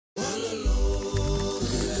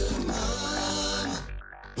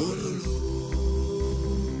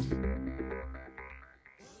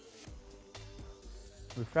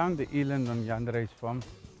We found the eland on Yandre's farm.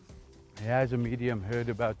 He has a medium herd,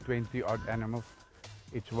 about 20 odd animals.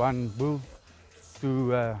 It's one bull,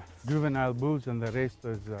 two juvenile bulls, and the rest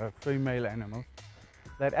is female animals.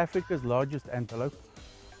 They're Africa's largest antelope.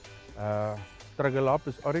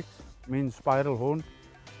 Tragopelus oryx means spiral horn.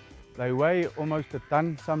 They weigh almost a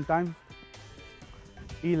ton sometimes.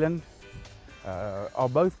 Eland are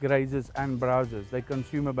both grazers and browsers. They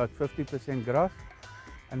consume about 50% grass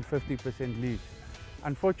and 50% leaves.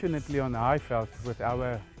 Unfortunately, on the high fells with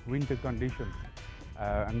our winter conditions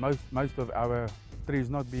and most of our trees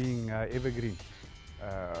not being evergreen,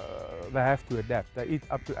 they have to adapt. They eat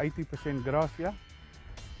up to 80% grass here.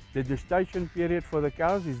 The gestation period for the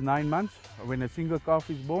cows is 9 months when a single calf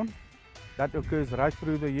is born. That occurs right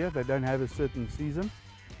through the year. They don't have a certain season,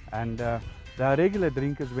 and they are regular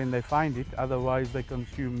drinkers when they find it. Otherwise, they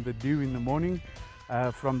consume the dew in the morning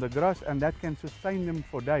from the grass, and that can sustain them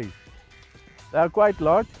for days. They are quite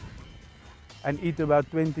large and eat about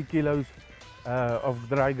 20 kilos of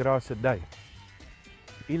dry grass a day.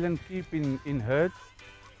 Eland keep in herds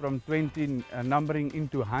from 20 numbering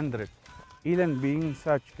into 100. Eland being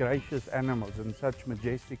such gracious animals and such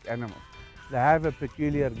majestic animals, they have a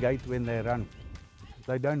peculiar gait when they run.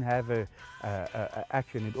 They don't have a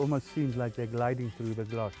action. It almost seems like they're gliding through the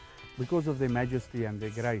grass because of their majesty and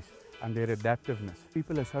their grace and their adaptiveness.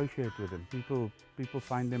 People associate with them. People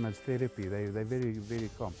find them as therapy. They're very, very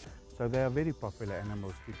calm. So they are very popular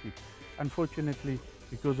animals to keep. Unfortunately,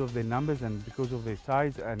 because of their numbers and because of their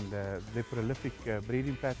size and their prolific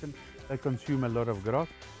breeding pattern, they consume a lot of grass.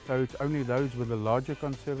 So it's only those with the larger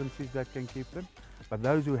conservancies that can keep them. But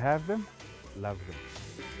those who have them, love them.